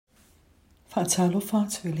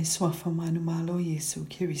Faataoto I le swafa manu malo Iesu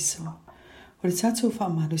Keriso. O le tatu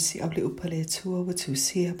whaamalu si au le upa le atua wa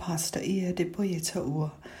Tusi Pastor Ia de Boyeta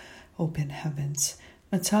Open Heavens.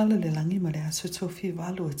 Matala le langi ma le aso TOFI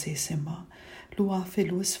walu a TESEMA. Lua fe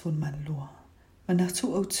luas fun man lua.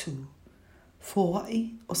 Manatu Autu.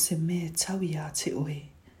 Foai o se me tauia te oe.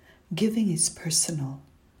 Giving is personal.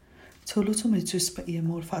 Tauloto me Tusi Paia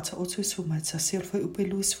mo Faataoto su mai tasir fa upe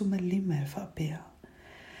luas fun man lima e whaapea.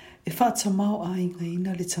 E atamao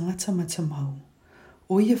āigaina le tagata matamau.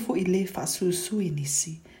 O ia fo I le asūsū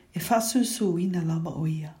nisi. E asūsūina lava o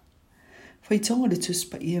ia. Faitauga le Tusi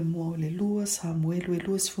Paia mua o le lua Samuelu e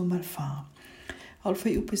luas fu malfa. Au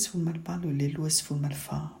fai upes fu malbalu le luas fu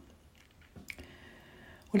malfa.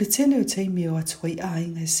 O le tele o taimi o atua I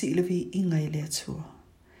aiga e si le viiga I le Atua.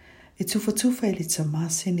 E tufatufa I le tama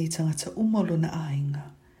sene tagata lona aiga.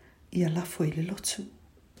 Ia lafo I le lotu.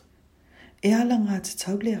 E ala ngā te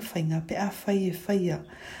taule a whainga pe a whai e whaia,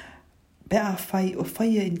 pe a whai o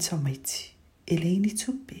whaia in tamaiti, e leini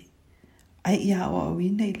tupe. Ai ia o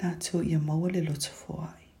awina I lato ia maua le lotu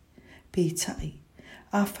Foai. Pe I tai,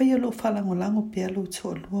 a whaia lo whalangolango pe alo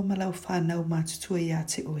to lua malau whanau mātutua ia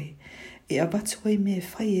te oe, e abatu ai me e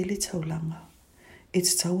whai e le taulanga, e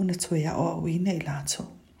te tauna to ia o awina I lato.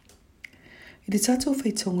 I le tato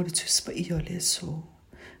whaitonga le Tusi Paia o le so.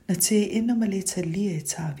 Na te ina maleta lia e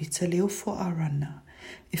tāwi ta leo fo arana,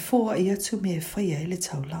 e fo I atu me e whaia I le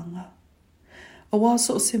taulanga. A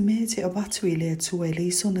waso o se me te abatu I le atua I le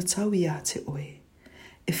iso na tawi a te oe,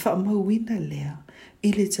 e wha mauina lea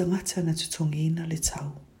I le tangata na tutongina le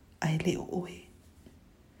tau, ai le o oe.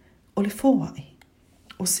 O le Foai,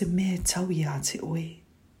 o se me tawi a te oe.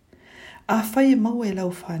 A whaia mau e lau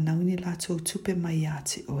whanau ni lato tupe mai a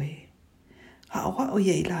te oe. A awa o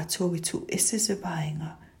ia I lato I tu ese se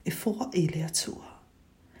vaenga, e foa I le atua.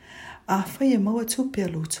 A whai e maua tupe a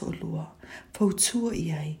loto o lua, fautua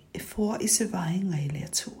I ai, e foa I se vaenga I le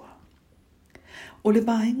atua. O le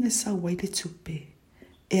vaenga sa wai le tupe,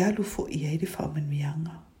 e alu fo I ai le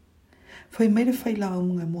whaumanuianga. Whai mai le whai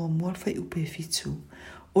launga mua mua whai upe fitu,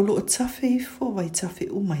 o lo o tafe I fo vai tafe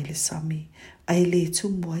umai le sami, ai le tu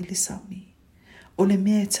mua le sami. O le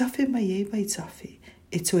mea e tafe mai e vai tafe,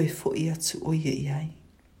 e to e fo I atu o I ai.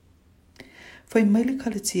 Whai maile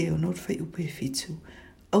kalatia o nor whai upe fitu,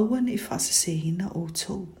 aua ni whasasehina o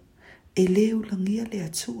tau, e leo langia le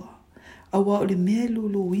atua, awa o le mea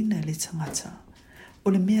luluina le tangata, o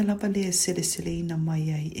le mea lava le sele ina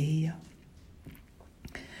mai ai e ia.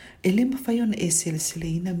 E le mawhai ona e sele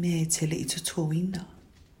ina mea e tele I tutoina,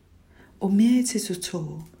 o mea e te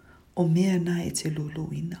tuto, o mea na e te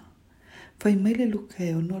luluina. Whai maile Luka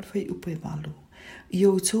Ia o nor whai upe walu, I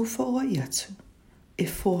o tau whaoa I atu, e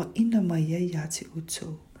fōa ina mai ai a te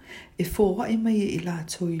utou. E fōa I mai I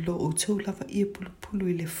lato I lo utou lava I pulu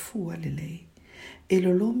I le fua le lei. E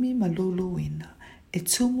lolomi ma luluina, e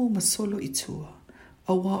tumu ma solo I tua.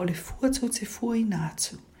 A wā o le fua tau te fua ina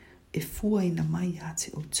atu, e fua ina mai a te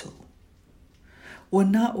utou. Ua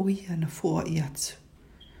nā o ia na fōa I atu,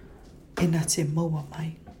 e na te maua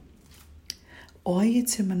mai. O ai e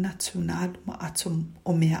te manatu na aluma atom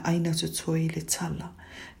o mea aina tutoa I le tala,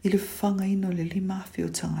 I le whanga ino le lima awhi o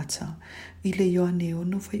tangata, I le yoane o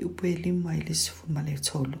no whai upe lima I le sifu ma le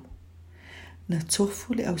tolo. Na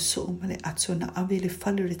tofu le au soo ma le ato na awe le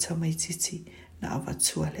whalu le tamaititi na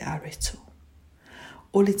awatua le areto.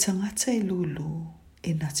 O le tangata e lulu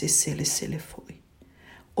e na te sele foi.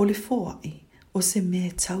 O le Foai o se mea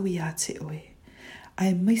taui a te oe,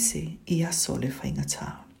 ai maise I aso le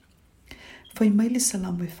whaingata. Whai mai le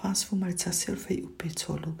salamu e whaasfu ma le tasel whai upe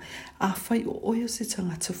tolu, a whai o oio se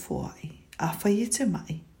tangata Foai, a whai e te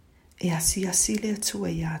mai, e asi le atua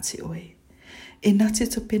I a te oe, e nate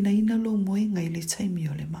ta pena ina lo moe ngai le taimi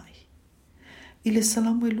o le mai. I le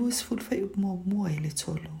salamu e luas ful whai upe mua I le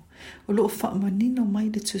tolu, o lo o whaamanino mai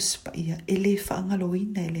le Tusi Paia e le whaangalo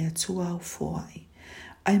ina I le atua au Foai,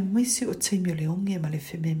 ai maisi o taimi o le onge ma le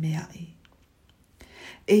whime mea ai.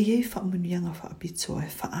 E iei whaamunianga whaapitoa e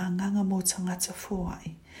whaanganga mō tangata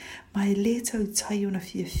Foai, ma e le tau tai ona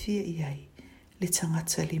fia I ai, le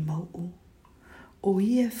tangata li mau. O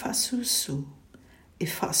ia asūsū, e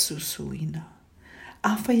asūsūina.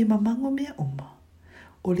 A whai e mamango mea uma,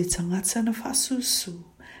 o le tangata na asūsū,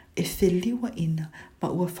 e wheliwa ina ma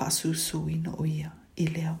ua asūsūina o ia I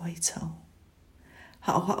le awaitau.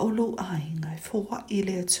 Haoha o lo ainga e Foai I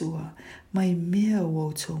le atua, mai mea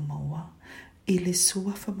ua tō maua, I le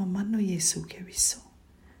suafa mamano Iesu Keriso.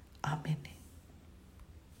 Amen.